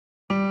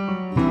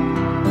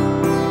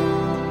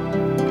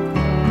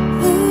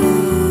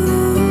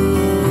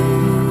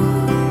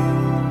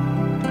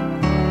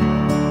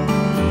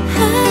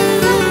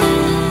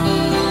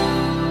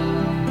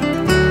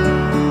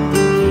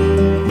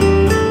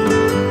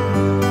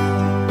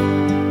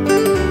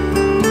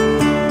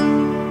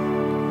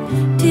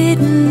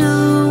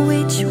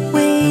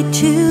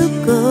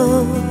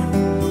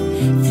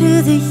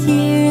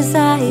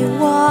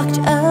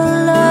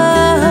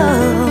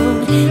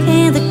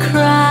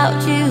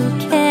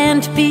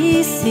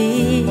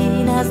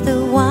was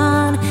the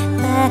one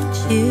that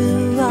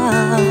you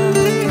are.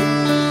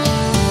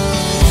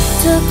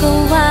 Took a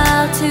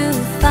while to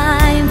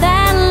find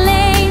that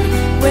lane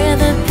where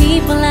the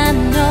people I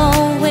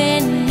know were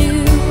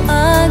new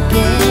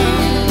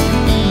again.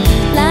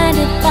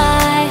 Blinded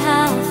by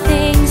how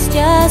things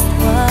just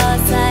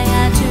was, I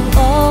had to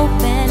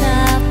open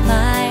up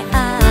my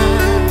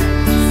eyes.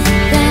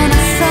 Then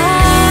I saw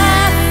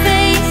a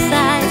face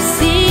I've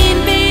seen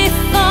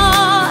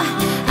before.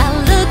 I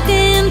looked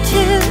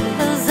into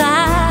those eyes.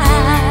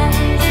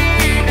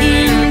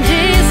 In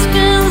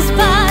distance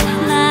but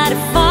not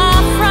far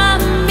from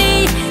me,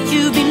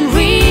 you've been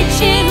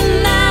reaching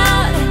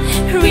out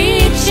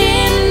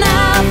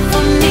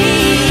for me.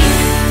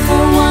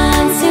 For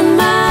once in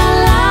my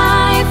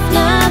life,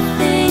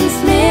 nothing's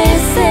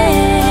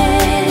missing.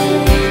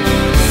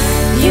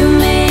 You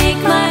make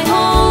my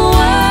whole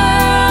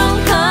world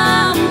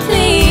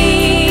complete.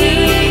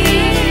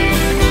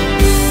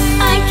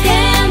 I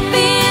can't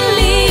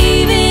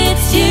believe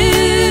it's you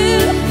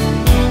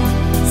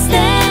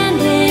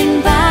standing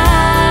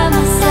by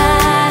my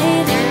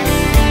side.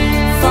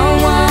 For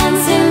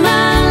once in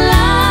my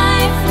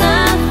life,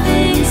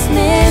 nothing's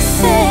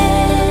missing.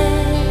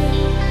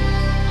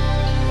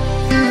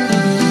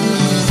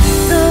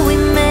 Though we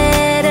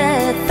met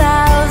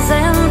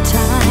 1,000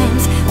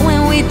 times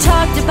when we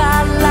talked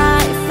about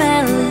life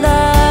and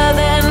love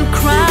and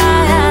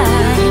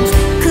crimes,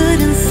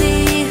 couldn't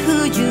see who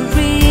you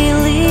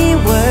really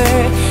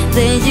were.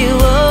 Then you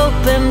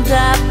opened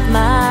up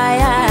my